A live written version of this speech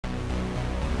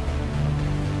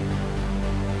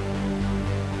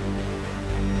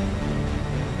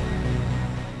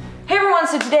Hey everyone,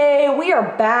 so today we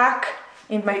are back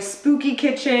in my spooky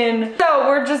kitchen. So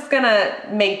we're just gonna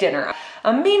make dinner.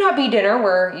 May not be dinner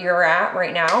where you're at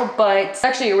right now, but it's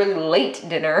actually a really late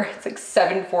dinner. It's like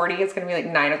 7:40. It's gonna be like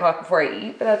 9 o'clock before I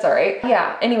eat, but that's all right.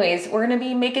 Yeah, anyways, we're gonna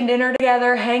be making dinner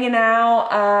together, hanging out,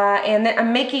 and then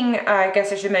I'm making, I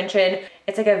guess I should mention,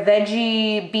 it's like a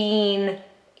veggie bean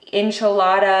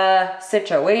enchilada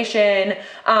situation.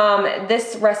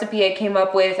 This recipe I came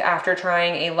up with after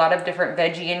trying a lot of different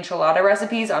veggie enchilada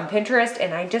recipes on Pinterest,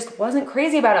 and I just wasn't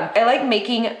crazy about them. I like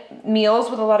making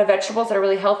meals with a lot of vegetables that are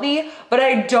really healthy, but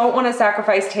I don't want to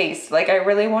sacrifice taste. Like I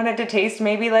really want it to taste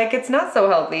maybe like it's not so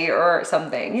healthy or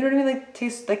something. You know what I mean? Like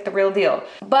taste like the real deal.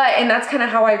 And that's kind of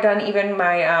how I've done even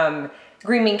my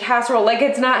green bean casserole. Like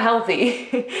it's not healthy.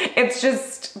 It's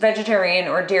just vegetarian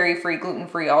or dairy-free,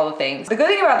 gluten-free, all the things. The good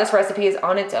thing about this recipe is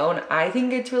on its own, I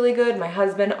think it's really good. My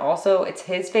husband also, it's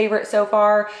his favorite so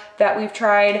far that we've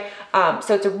tried.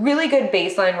 So it's a really good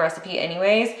baseline recipe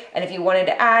anyways. And if you wanted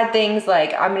to add things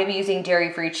like, I'm gonna be using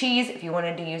dairy-free cheese. If you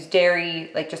wanted to use dairy,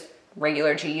 like just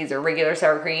regular cheese or regular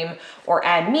sour cream, or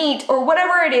add meat or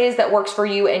whatever it is that works for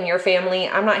you and your family.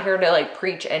 I'm not here to like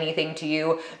preach anything to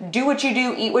you. Do what you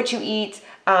do, eat what you eat.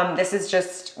 This is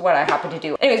just what I happen to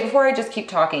do. Anyways, before I just keep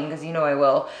talking, because you know I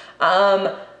will,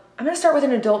 I'm gonna start with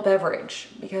an adult beverage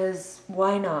because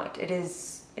why not? It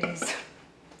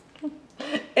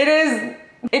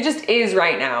just is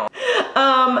right now.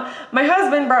 My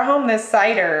husband brought home this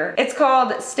cider. It's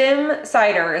called Stem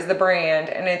Cider is the brand,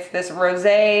 and it's this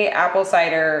rosé apple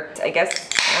cider. I guess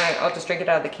I'll just drink it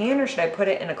out of the can, or should I put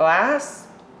it in a glass?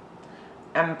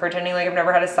 I'm pretending like I've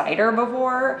never had a cider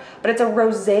before, but it's a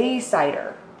rosé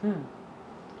cider.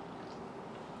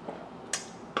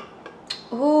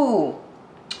 Ooh,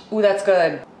 that's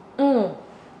good.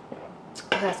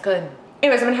 That's good.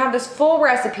 Anyways, I'm gonna have this full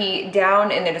recipe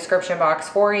down in the description box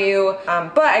for you.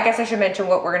 But I guess I should mention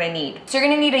what we're gonna need. So you're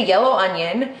gonna need a yellow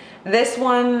onion. This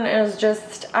one is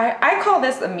just, I call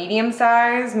this a medium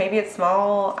size. Maybe it's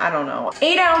small, I don't know.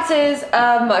 8 ounces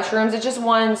of mushrooms. It's just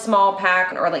one small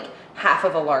pack, or like half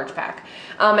of a large pack.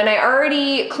 And I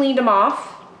already cleaned them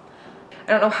off.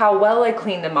 I don't know how well I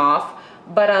cleaned them off,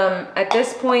 but at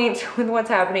this point with what's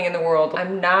happening in the world,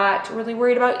 I'm not really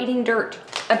worried about eating dirt.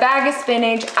 A bag of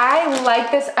spinach. I like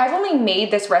this. I've only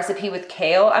made this recipe with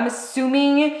kale. I'm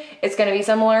assuming it's gonna be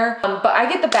similar, but I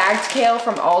get the bagged kale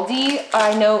from Aldi.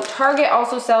 I know Target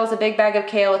also sells a big bag of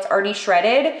kale. It's already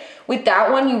shredded. With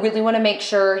that one, you really wanna make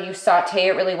sure you saute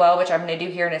it really well, which I'm gonna do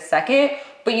here in a second,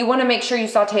 but you wanna make sure you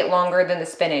saute it longer than the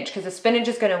spinach because the spinach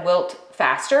is gonna wilt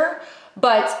faster.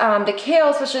 But the kale,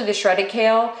 especially the shredded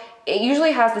kale, it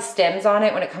usually has the stems on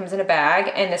it when it comes in a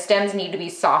bag, and the stems need to be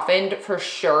softened for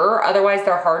sure. Otherwise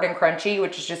they're hard and crunchy,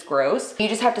 which is just gross. You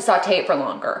just have to saute it for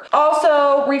longer.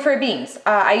 Also, refried beans.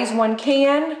 I use 1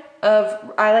 can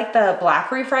of, I like the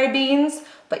black refried beans,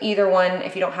 but either one,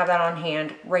 if you don't have that on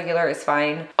hand, regular is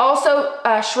fine. Also,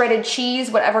 shredded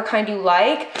cheese, whatever kind you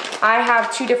like. I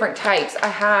have 2 different types.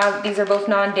 These are both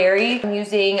non-dairy. I'm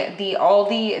using the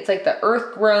Aldi, it's like the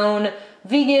earth-grown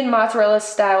vegan mozzarella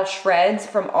style shreds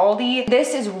from Aldi.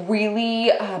 This is really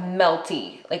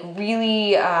melty, like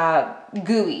really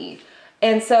gooey.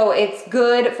 And so it's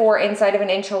good for inside of an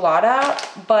enchilada,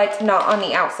 but not on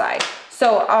the outside.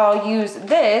 So I'll use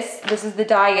this. This is the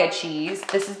Daiya cheese.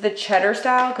 This is the cheddar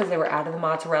style because they were out of the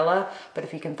mozzarella. But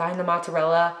if you can find the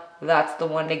mozzarella, that's the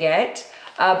one to get.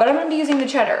 But I'm gonna be using the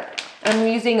cheddar. I'm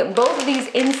using both of these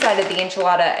inside of the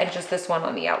enchilada and just this one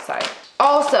on the outside.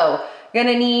 Also,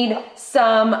 gonna need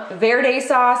some verde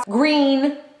sauce,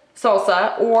 green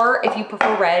salsa, or if you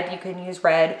prefer red, you can use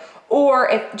red, or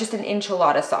if just an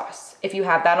enchilada sauce. If you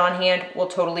have that on hand, will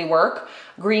totally work.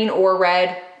 Green or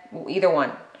red, either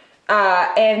one.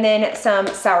 And then some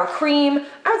sour cream.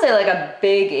 I would say like a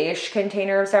big-ish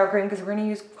container of sour cream because we're gonna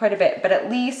use quite a bit, but at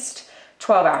least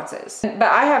 12 ounces. But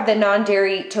I have the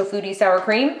non-dairy Tofutti sour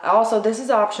cream. Also, this is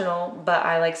optional, but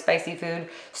I like spicy food.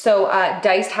 So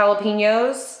diced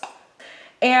jalapeños.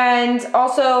 And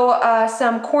also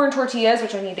some corn tortillas,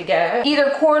 which I need to get.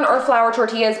 Either corn or flour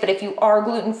tortillas, but if you are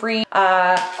gluten-free,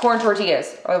 corn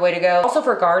tortillas are the way to go. Also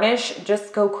for garnish,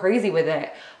 just go crazy with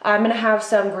it. I'm gonna have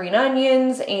some green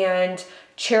onions and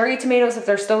cherry tomatoes if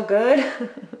they're still good.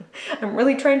 I'm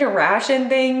really trying to ration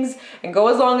things and go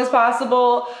as long as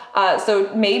possible. So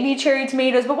maybe cherry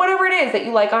tomatoes, but whatever it is that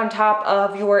you like on top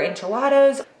of your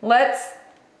enchiladas. Let's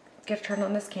get a turn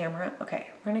on this camera.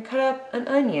 Okay, we're gonna cut up an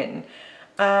onion.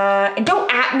 And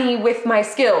don't at me with my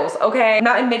skills, okay? I'm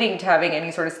not admitting to having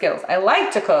any sort of skills. I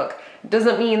like to cook.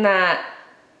 Doesn't mean that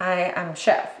I'm a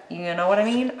chef. You know what I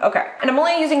mean? Okay. And I'm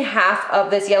only using half of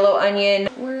this yellow onion.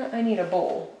 I need a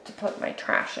bowl to put my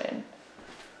trash in.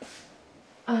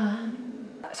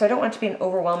 So I don't want it to be an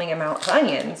overwhelming amount of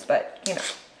onions, but you know,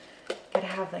 gotta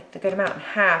have like the good amount. And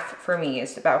half for me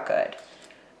is about good.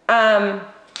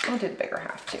 I'll do the bigger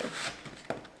half too.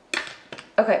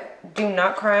 Okay, do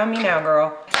not cry on me now,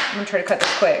 girl. I'm gonna try to cut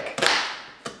this quick.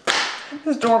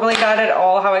 Just normally not at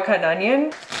all how I cut an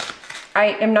onion. I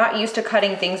am not used to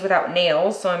cutting things without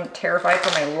nails, so I'm terrified for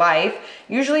my life.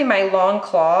 Usually my long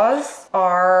claws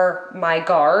are my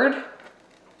guard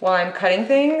while I'm cutting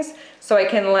things, so I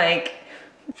can like,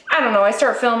 I don't know, I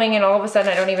start filming and all of a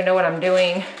sudden I don't even know what I'm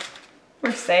doing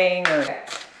or saying or...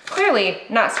 Clearly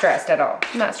not stressed at all.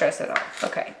 Not stressed at all.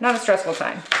 Okay, not a stressful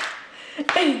time.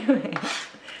 Anyway,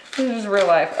 this is real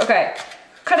life. Okay,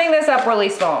 cutting this up really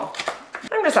small.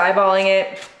 I'm just eyeballing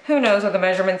it. Who knows what the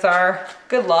measurements are?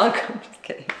 Good luck. I'm just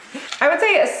kidding. I would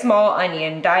say a small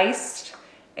onion diced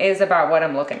is about what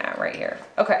I'm looking at right here.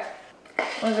 Okay,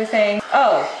 what was I saying?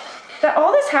 Oh, that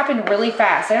all this happened really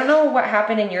fast. I don't know what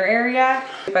happened in your area.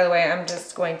 By the way, I'm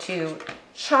just going to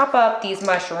chop up these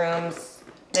mushrooms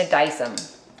and dice them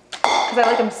because I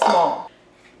like them small.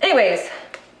 Anyways,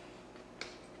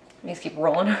 these keep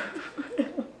rolling.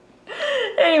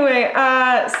 Anyway,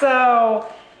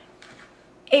 so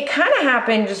it kind of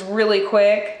happened just really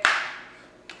quick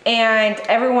and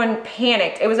everyone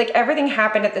panicked. It was like everything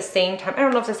happened at the same time. I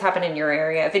don't know if this happened in your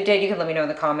area. If it did, you can let me know in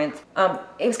the comments.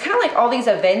 It was kind of like all these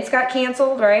events got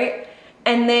canceled, right?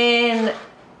 And then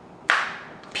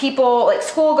people, like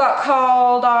school got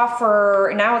called off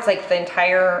for, now it's like the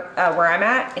entire, where I'm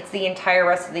at, it's the entire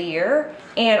rest of the year.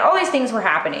 And all these things were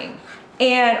happening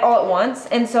and all at once.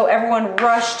 And so everyone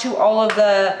rushed to all of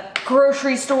the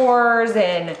grocery stores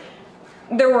and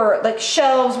there were like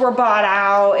shelves were bought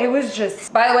out. It was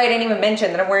just, by the way, I didn't even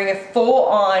mention that I'm wearing a full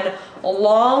on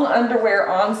long underwear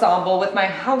ensemble with my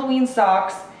Halloween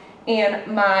socks and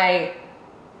my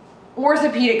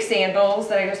orthopedic sandals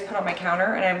that I just put on my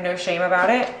counter and I have no shame about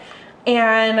it.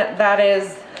 And that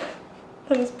is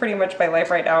pretty much my life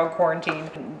right now in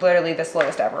quarantine. Literally the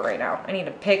slowest ever right now. I need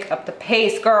to pick up the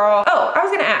pace, girl. Oh, I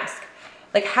was gonna ask,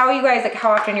 like how you guys, like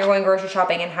how often you're going grocery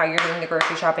shopping and how you're doing the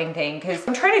grocery shopping thing. Cause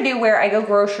I'm trying to do where I go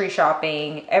grocery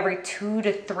shopping every 2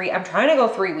 to 3, I'm trying to go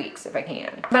 3 weeks if I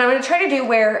can. But I'm gonna try to do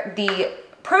where the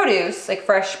produce, like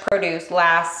fresh produce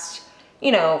lasts,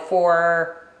 you know,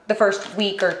 for the first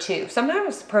week or 2.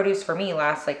 Sometimes produce for me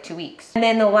lasts like 2 weeks. And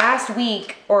then the last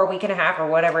week or week and a half or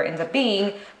whatever it ends up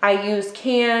being, I use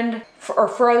canned or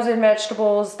frozen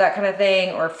vegetables, that kind of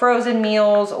thing, or frozen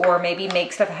meals, or maybe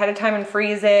make stuff ahead of time and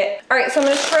freeze it. All right, so I'm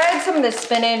gonna shred some of this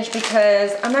spinach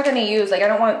because I'm not gonna use, like I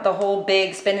don't want the whole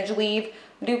big spinach leaf.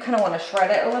 I do kind of want to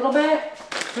shred it a little bit.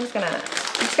 I'm just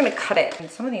gonna cut it.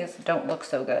 And some of these don't look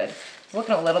so good. It's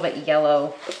looking a little bit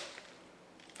yellow.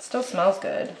 Still smells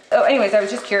good. Oh, anyways, I was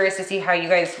just curious to see how you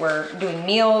guys were doing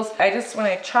meals. I just, when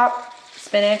I chop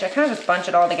spinach, I kind of just bunch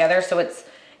it all together so it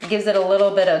gives it a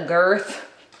little bit of girth.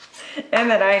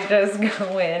 And then I just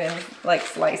go in and like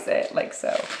slice it like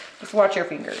so. Just watch your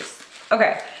fingers.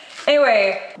 Okay,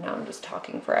 anyway, now I'm just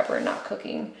talking forever and not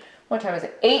cooking. What time is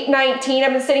it? 8:19,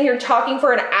 I've been sitting here talking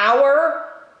for an hour.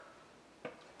 All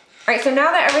right, so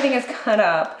now that everything is cut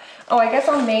up, oh, I guess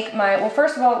I'll make my, well,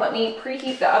 first of all, let me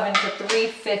preheat the oven to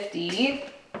 350.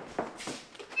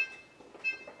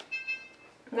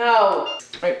 No. All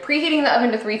right, preheating the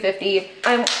oven to 350.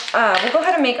 We'll go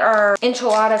ahead and make our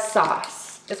enchilada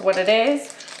sauce, is what it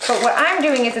is. But what I'm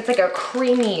doing is it's like a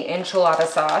creamy enchilada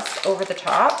sauce over the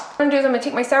top. What I'm gonna do is I'm gonna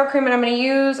take my sour cream and I'm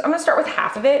gonna start with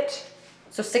half of it.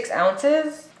 So 6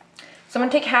 ounces. So I'm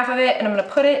gonna take half of it and I'm gonna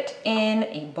put it in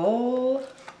a bowl.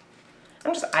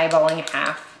 I'm just eyeballing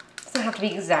half. Doesn't have to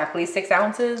be exactly 6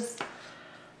 ounces.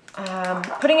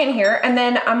 Putting it in here, and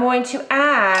then I'm going to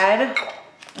add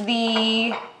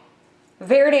the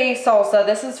verde salsa.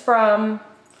 This is from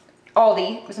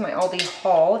Aldi. This is my Aldi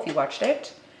haul if you watched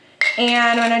it.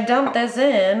 And I'm gonna dump this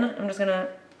in. I'm just gonna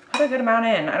put a good amount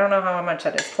in. I don't know how much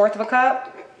that is. 1/4 of a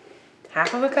cup?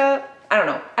 Half of a cup? I don't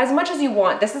know. As much as you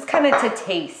want. This is kind of to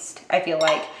taste, I feel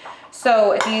like.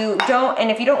 So if you don't, and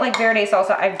if you don't like verde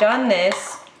salsa, I've done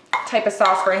this type of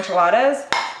sauce for enchiladas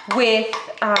with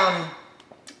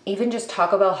even just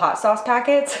Taco Bell hot sauce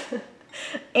packets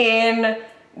in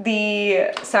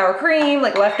the sour cream,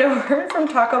 like leftover from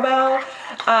Taco Bell,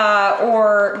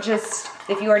 or just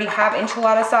if you already have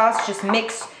enchilada sauce, just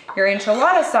mix your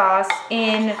enchilada sauce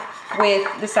in with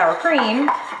the sour cream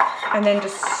and then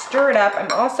just stir it up.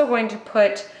 I'm also going to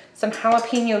put some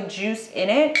jalapeno juice in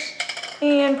it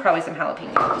and probably some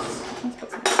jalapenos. Let's put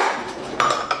some.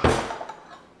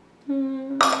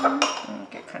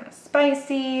 Get kind of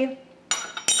spicy.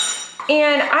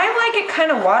 And I like it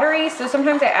kind of watery, so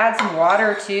sometimes I add some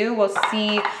water too. We'll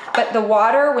see. But the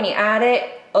water, when you add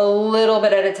it, a little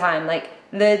bit at a time, like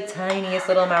the tiniest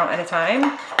little amount at a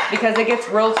time, because it gets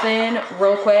real thin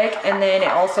real quick, and then it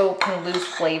also can lose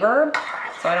flavor.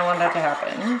 So I don't want that to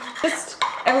happen. Just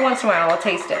every once in a while I'll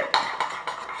taste it.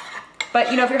 But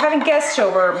you know, if you're having guests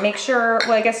over, make sure,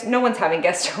 well, I guess no one's having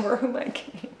guests over. Who am I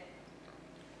kidding?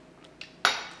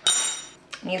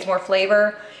 Needs more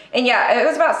flavor. And yeah, it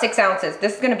was about 6 ounces.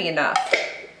 This is gonna be enough.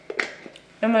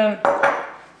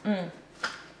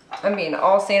 I'm being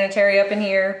all sanitary up in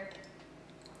here.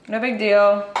 No big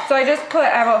deal. So I just I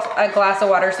have a glass of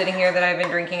water sitting here that I've been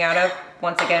drinking out of.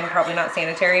 Once again, probably not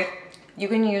sanitary. You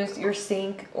can use your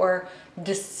sink or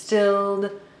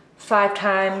distilled 5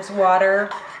 times water,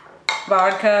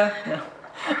 vodka, no,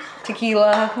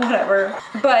 tequila, whatever.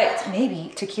 But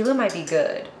maybe tequila might be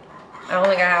good. I don't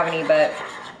think I have any, but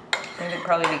I think it'd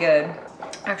probably be good.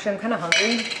 Actually, I'm kind of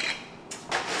hungry.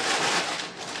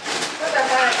 What the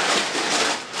heck?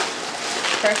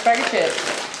 Fresh bag of chips.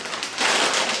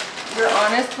 You're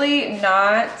honestly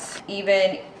not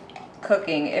even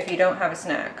cooking if you don't have a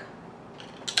snack.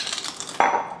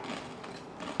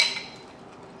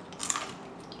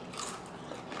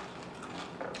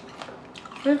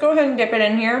 Just go ahead and dip it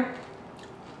in here.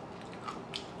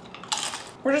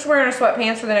 We're just wearing our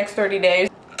sweatpants for the next 30 days.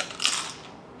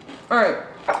 All right,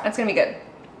 that's gonna be good.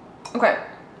 Okay,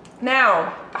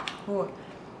 now, ooh,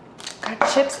 got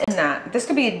chips in that. This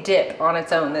could be a dip on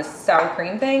its own, this sour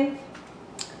cream thing.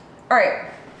 All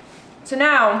right, so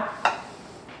now,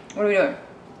 what are we doing?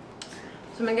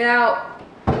 So I'm gonna get out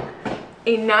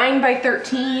a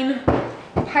 9x13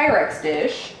 Pyrex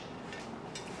dish.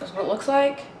 That's what it looks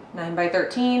like,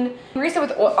 9x13. Grease it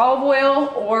with olive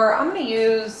oil, or I'm gonna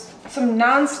use some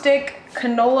non-stick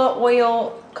canola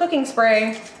oil cooking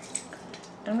spray.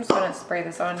 I'm just gonna spray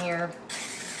this on here.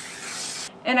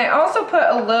 And I also put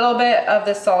a little bit of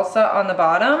the salsa on the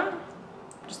bottom.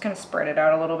 Just kind of spread it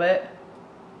out a little bit.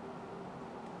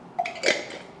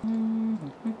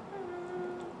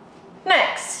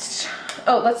 Next,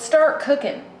 oh, let's start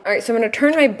cooking. All right, so I'm gonna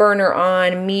turn my burner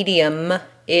on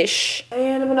medium-ish.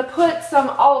 And I'm gonna put some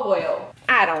olive oil.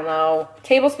 I don't know,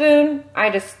 tablespoon?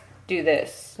 I just do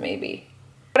this, maybe.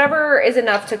 Whatever is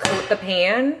enough to coat the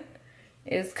pan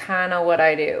is kind of what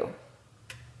I do.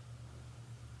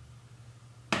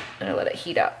 And I let it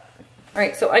heat up. All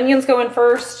right, so onions go in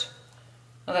first.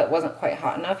 Oh, that wasn't quite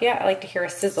hot enough yet. I like to hear a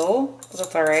sizzle, but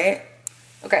that's all right.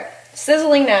 Okay,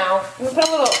 sizzling now. I'm gonna put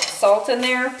a little salt in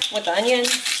there with the onions.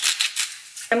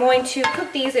 I'm going to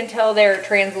cook these until they're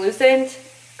translucent.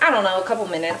 I don't know, a couple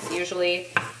minutes usually,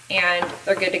 and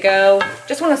they're good to go.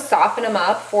 Just wanna soften them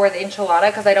up for the enchilada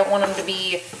because I don't want them to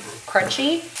be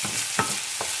crunchy.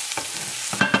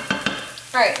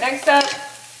 All right, next up,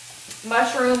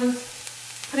 mushrooms.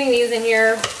 Putting these in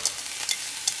here.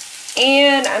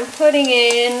 And I'm putting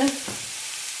in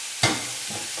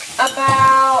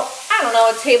about, I don't know,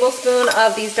 a tablespoon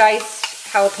of these diced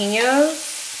jalapeños.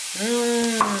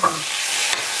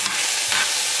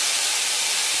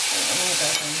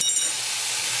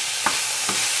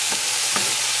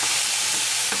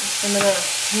 I'm gonna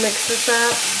mix this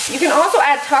up. You can also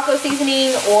add taco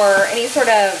seasoning or any sort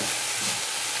of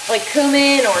like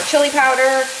cumin or chili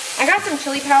powder. I got some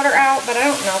chili powder out, but I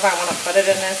don't know if I want to put it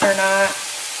in this or not.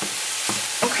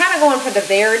 I'm kind of going for the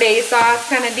verde sauce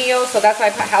kind of deal, so that's why I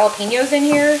put jalapeños in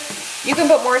here. You can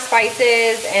put more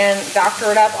spices and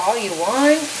doctor it up all you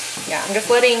want. Yeah, I'm just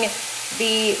letting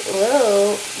the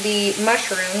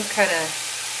mushrooms kind of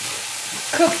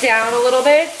cook down a little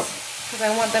bit because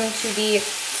I want them to be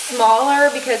smaller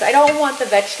because I don't want the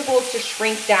vegetables to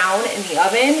shrink down in the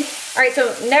oven. All right,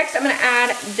 so next I'm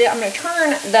gonna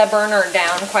turn the burner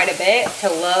down quite a bit to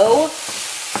low,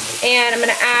 and I'm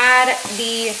gonna add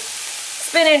the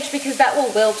spinach because that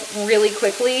will wilt really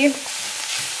quickly.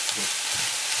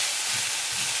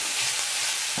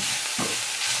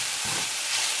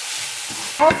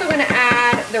 Also gonna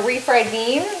add the refried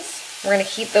beans. We're gonna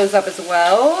heat those up as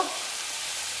well.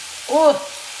 Oh,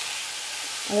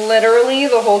 literally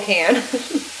the whole can.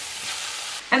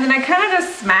 And then I kind of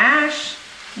just smush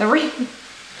the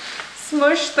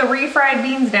refried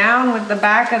beans down with the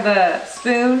back of the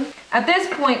spoon. At this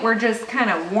point, we're just kind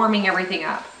of warming everything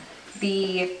up.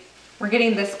 We're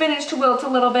getting the spinach to wilt a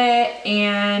little bit,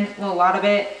 and well, a lot of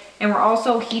it, and we're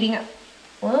also heating up.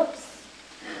 Whoops.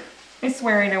 I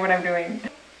swear I know what I'm doing.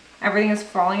 Everything is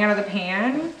falling out of the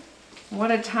pan.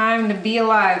 What a time to be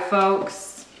alive,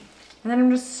 folks. And then I'm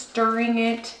just stirring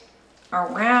it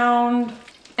around.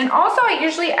 And also I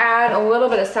usually add a little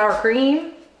bit of sour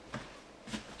cream.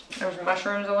 There's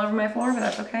mushrooms all over my floor, but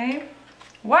that's okay.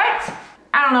 What?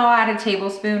 I don't know, I add a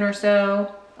tablespoon or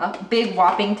so, a big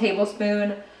whopping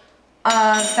tablespoon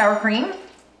of sour cream.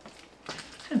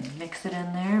 Mix it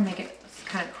in there, make it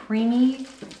kind of creamy.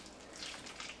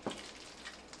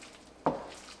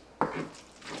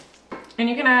 And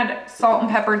you can add salt and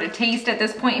pepper to taste at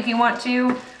this point if you want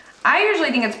to. I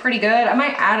usually think it's pretty good. I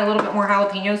might add a little bit more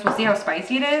jalapenos. We'll see how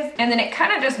spicy it is. And then it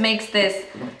kind of just makes this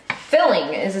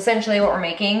filling is essentially what we're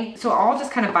making. So it all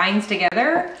just kind of binds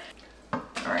together. All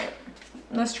right,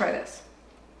 let's try this.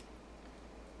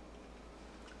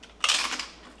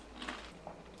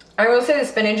 I will say the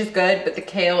spinach is good, but the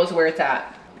kale is where it's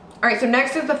at. All right, so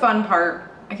next is the fun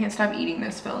part. I can't stop eating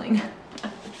this filling.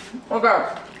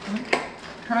 Okay,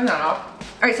 turn that off.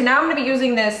 All right, so now I'm gonna be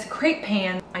using this crepe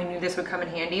pan. I knew this would come in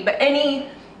handy, but any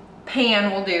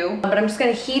pan will do. But I'm just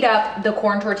gonna heat up the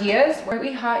corn tortillas. Are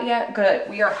we hot yet? Good,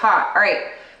 we are hot. All right,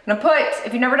 I'm gonna put,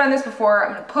 if you've never done this before,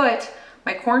 I'm gonna put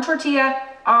my corn tortilla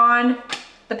on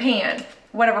the pan,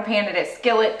 whatever pan it is,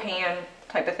 skillet, pan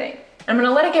type of thing. I'm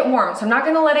gonna let it get warm. So I'm not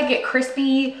gonna let it get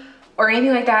crispy or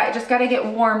anything like that. It just gotta get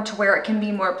warm to where it can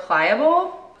be more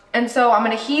pliable. And so I'm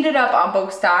gonna heat it up on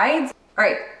both sides. All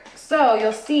right. So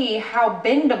you'll see how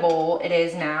bendable it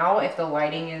is now if the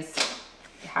lighting is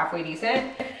halfway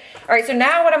decent. All right, so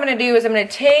now what I'm gonna do is I'm gonna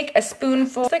take a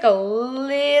spoonful, like a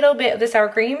little bit of the sour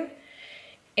cream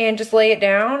and just lay it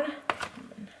down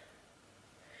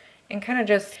and I'm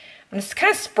just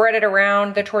kind of spread it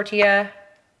around the tortilla.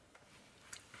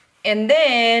 And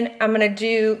then I'm gonna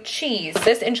do cheese.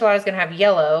 This enchilada is gonna have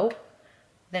yellow.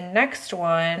 The next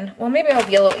one, well, maybe I'll have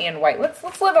yellow and white.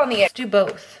 Let's live on the edge, do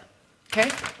both. Okay,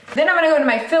 then I'm gonna go into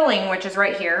my filling, which is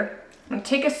right here. I'm gonna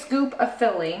take a scoop of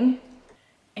filling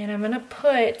and I'm gonna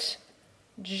put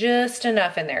just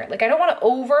enough in there. Like I don't wanna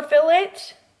overfill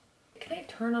it. Can I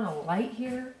turn on a light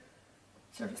here?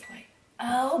 Service light.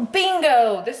 Oh,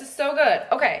 bingo, this is so good.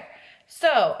 Okay,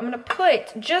 so I'm gonna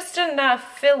put just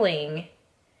enough filling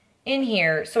in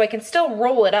here so I can still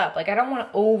roll it up. Like I don't wanna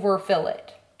overfill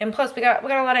it. And plus we got a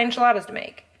lot of enchiladas to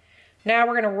make. Now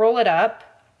we're gonna roll it up.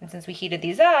 And since we heated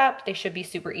these up, they should be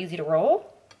super easy to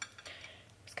roll.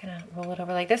 Just kind of roll it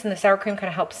over like this, and the sour cream kind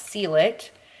of helps seal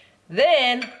it.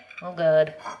 Then, oh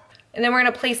good. And then we're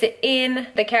gonna place it in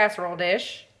the casserole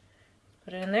dish.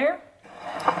 Put it in there,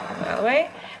 out of the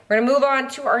way. We're gonna move on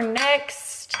to our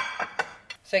next.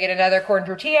 So I get another corn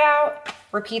tortilla out,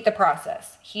 repeat the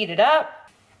process. Heat it up,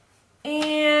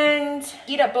 and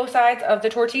heat up both sides of the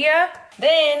tortilla.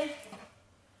 Then,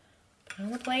 put it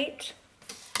on the plate.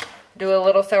 Do a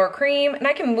little sour cream, and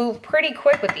I can move pretty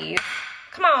quick with these.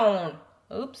 Come on.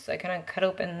 Oops, I kind of cut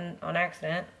open on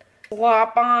accident.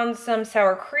 Slop on some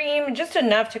sour cream, just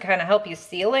enough to kind of help you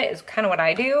seal it is kind of what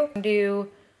I do. And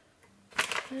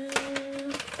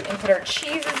put our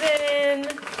cheeses in.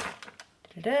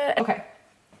 Okay,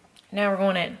 now we're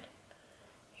going in.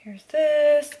 Here's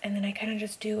this, and then I kind of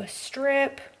just do a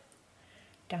strip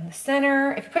down the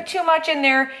center. If you put too much in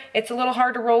there, it's a little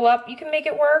hard to roll up. You can make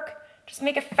it work. Just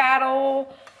make a fat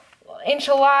old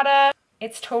enchilada.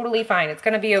 It's totally fine. It's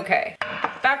gonna be okay.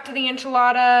 Back to the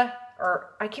enchilada, or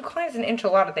I keep calling it an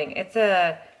enchilada thing. It's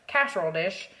a casserole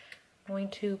dish. I'm going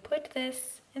to put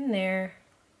this in there.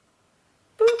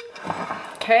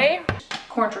 Boop. Okay.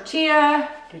 Corn tortilla.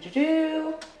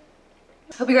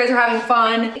 Hope you guys are having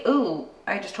fun. Ooh,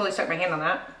 I just totally stuck my hand on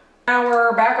that. Now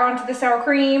we're back onto the sour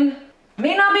cream.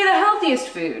 May not be the healthiest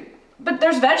food, but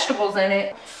there's vegetables in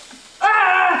it.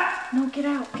 Ah! No, get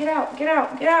out, get out, get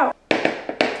out, get out.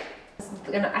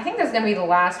 I think this is gonna be the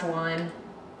last one.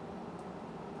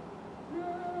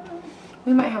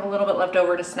 We might have a little bit left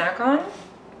over to snack on,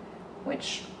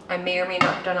 which I may or may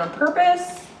not have done on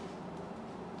purpose.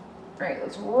 All right,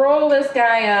 let's roll this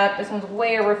guy up. This one's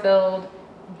way overfilled.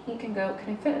 He can go,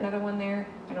 can I fit another one there?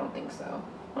 I don't think so.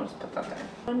 I'll just put that there.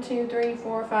 1, 2, 3,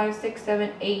 4, 5, 6,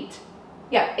 7, 8.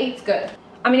 Yeah, 8's good.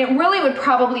 I mean, it really would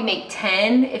probably make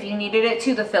 10 if you needed it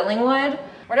to, the filling would.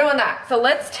 We're doing that. So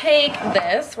let's take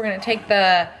this. We're gonna take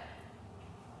the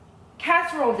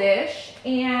casserole dish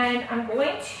and I'm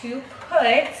going to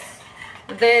put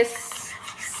this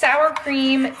sour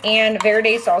cream and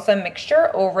verde salsa mixture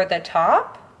over the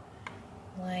top,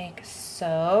 like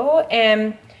so.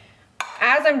 And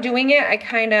as I'm doing it, I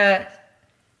kind of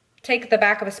take the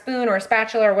back of a spoon or a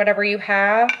spatula or whatever you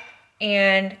have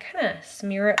and kind of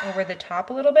smear it over the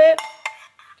top a little bit.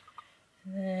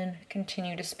 And then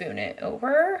continue to spoon it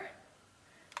over.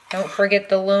 Don't forget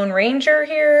the Lone Ranger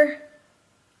here.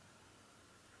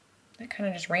 That kind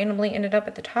of just randomly ended up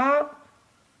at the top.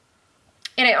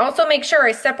 And I also make sure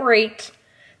I separate,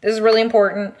 this is really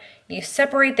important, you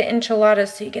separate the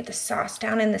enchiladas so you get the sauce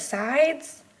down in the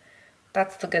sides.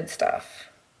 That's the good stuff.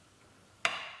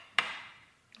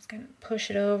 Just gonna push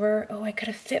it over. Oh, I could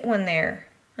have fit one there.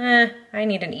 I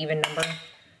need an even number,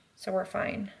 so we're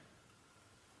fine.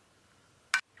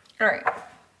 All right.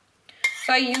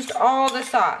 So I used all the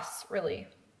sauce, really.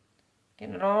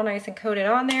 Getting it all nice and coated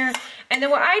on there. And then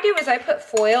what I do is I put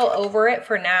foil over it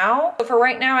for now. So for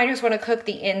right now, I just want to cook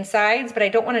the insides, but I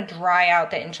don't want to dry out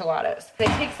the enchiladas. I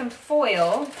take some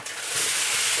foil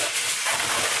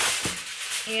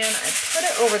and I put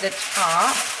it over the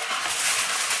top.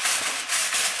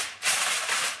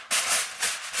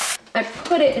 I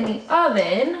put it in the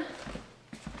oven, like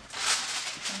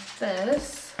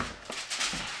this,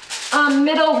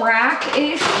 middle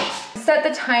rack-ish. Set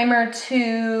the timer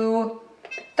to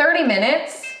 30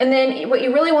 minutes. And then what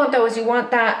you really want though is you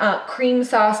want that cream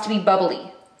sauce to be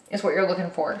bubbly, is what you're looking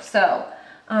for. So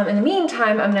in the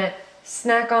meantime, I'm gonna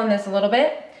snack on this a little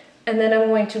bit, and then I'm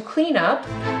going to clean up.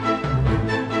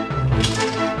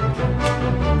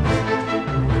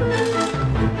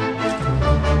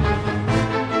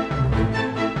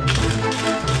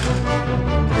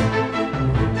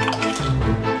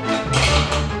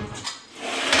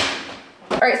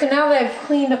 All right, so now that I've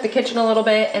cleaned up the kitchen a little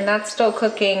bit and that's still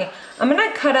cooking, I'm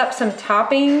gonna cut up some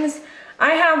toppings.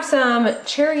 I have some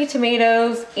cherry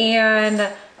tomatoes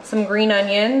and some green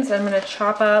onions I'm gonna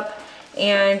chop up,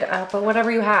 and but whatever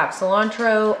you have,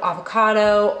 cilantro,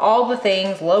 avocado, all the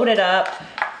things, load it up,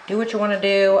 do what you wanna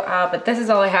do. But this is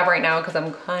all I have right now because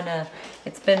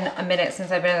it's been a minute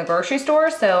since I've been in the grocery store,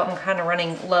 so I'm kind of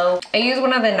running low. I use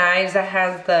one of the knives that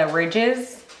has the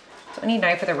ridges. So I need a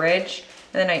knife with a ridge,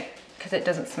 and then because it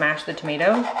doesn't smash the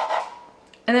tomato.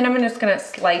 And then I'm just gonna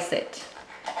slice it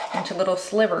into little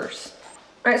slivers.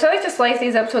 All right, so I like to slice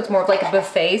these up so it's more of like a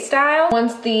buffet style.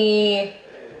 Once the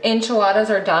enchiladas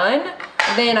are done,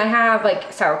 then I have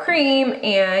like sour cream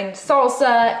and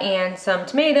salsa and some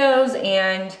tomatoes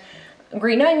and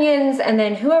green onions, and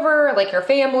then whoever, like your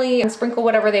family, and sprinkle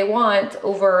whatever they want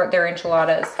over their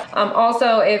enchiladas.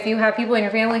 Also, if you have people in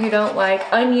your family who don't like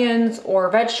onions or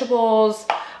vegetables,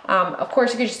 of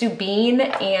course you could just do bean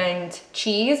and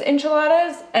cheese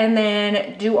enchiladas and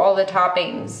then do all the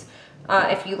toppings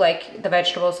if you like the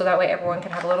vegetables, so that way everyone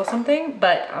can have a little something.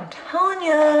 But I'm telling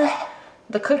you,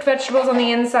 the cooked vegetables on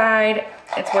the inside,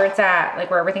 it's where it's at, like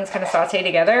where everything's kind of sauteed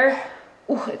together.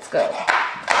 Ooh, it's good.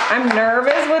 I'm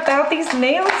nervous without these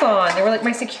nails on. They were like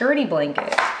my security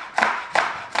blanket.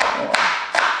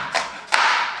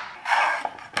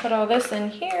 Put all this in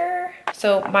here.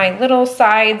 So my little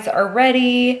sides are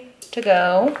ready to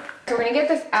go. So we're gonna get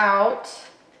this out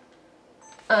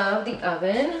of the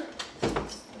oven.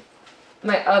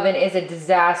 My oven is a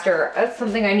disaster. That's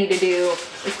something I need to do,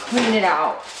 is clean it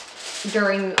out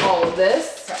during all of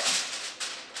this. So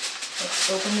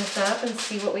let's open this up and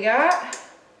see what we got.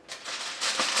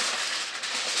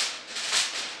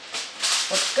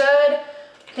 Looks good.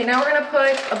 Okay, now we're gonna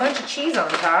put a bunch of cheese on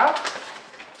top.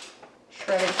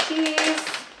 Shredded cheese.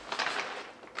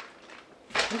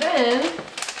 And then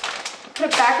put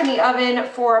it back in the oven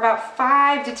for about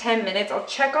 5 to 10 minutes. I'll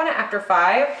check on it after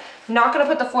 5. I'm not gonna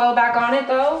put the foil back on it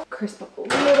though. Crisp up a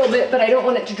little bit, but I don't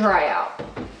want it to dry out.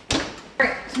 All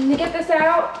right, so I'm gonna get this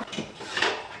out.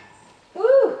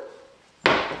 Woo!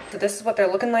 So this is what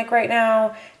they're looking like right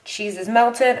now. Cheese is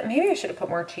melted. Maybe I should have put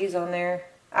more cheese on there.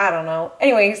 I don't know.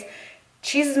 Anyways,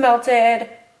 cheese is melted.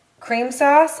 Cream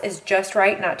sauce is just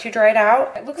right, not too dried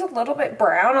out. It looks a little bit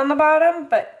brown on the bottom,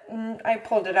 but I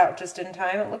pulled it out just in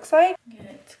time, it looks like.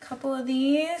 Get a couple of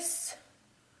these.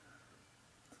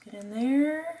 Let's get in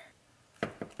there.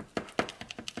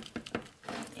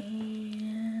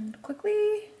 And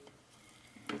quickly.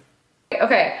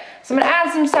 Okay, so I'm gonna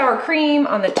add some sour cream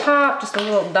on the top, just a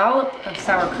little dollop of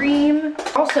sour cream.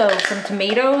 Also some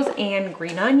tomatoes and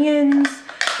green onions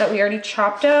that we already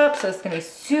chopped up, so it's gonna be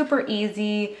super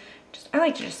easy. I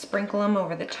like to just sprinkle them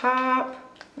over the top.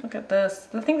 Look at this.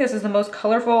 I think this is the most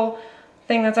colorful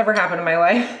thing that's ever happened in my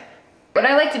life. What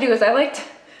I like to do is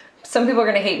some people are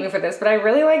gonna hate me for this, but I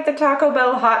really like the Taco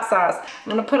Bell hot sauce. I'm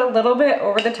gonna put a little bit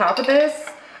over the top of this.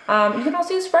 You can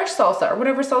also use fresh salsa or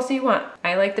whatever salsa you want.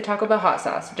 I like the Taco Bell hot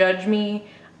sauce. Judge me,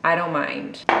 I don't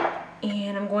mind.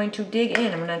 And I'm going to dig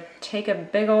in. I'm gonna take a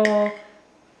big ol'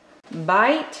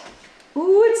 bite.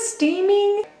 Ooh, it's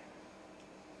steaming.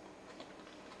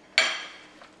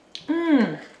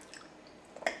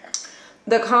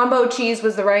 The combo cheese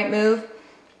was the right move,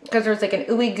 because there's like an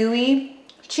ooey gooey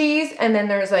cheese, and then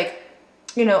there's like,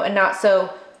 you know, a not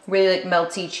so really like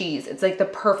melty cheese. It's like the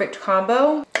perfect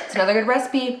combo. It's another good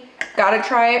recipe. Gotta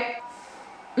try it.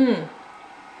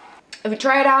 If you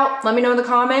try it out, let me know in the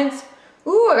comments.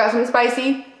 Ooh, I got something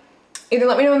spicy. Either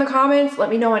let me know in the comments, let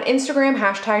me know on Instagram,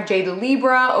 hashtag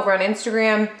 #JayDeLibra over on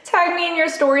Instagram. Tag me in your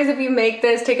stories if you make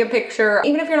this, take a picture.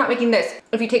 Even if you're not making this,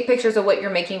 if you take pictures of what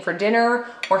you're making for dinner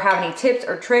or have any tips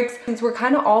or tricks, since we're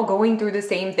kind of all going through the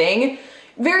same thing,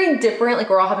 very different. Like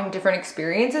we're all having different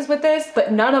experiences with this,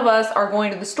 but none of us are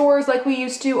going to the stores like we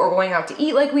used to or going out to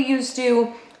eat like we used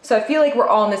to. So I feel like we're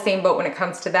all in the same boat when it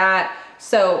comes to that.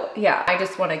 So yeah, I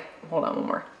just want to, hold on one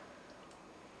more.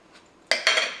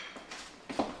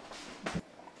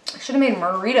 I should have made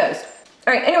margaritas.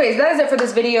 All right, anyways, that is it for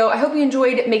this video. I hope you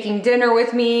enjoyed making dinner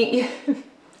with me.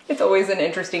 It's always an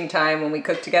interesting time when we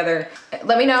cook together.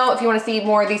 Let me know if you want to see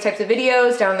more of these types of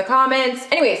videos down in the comments.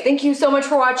 Anyways, thank you so much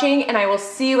for watching, and I will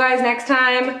see you guys next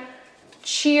time.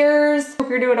 Cheers. Hope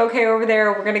you're doing okay over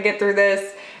there. We're gonna get through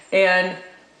this, and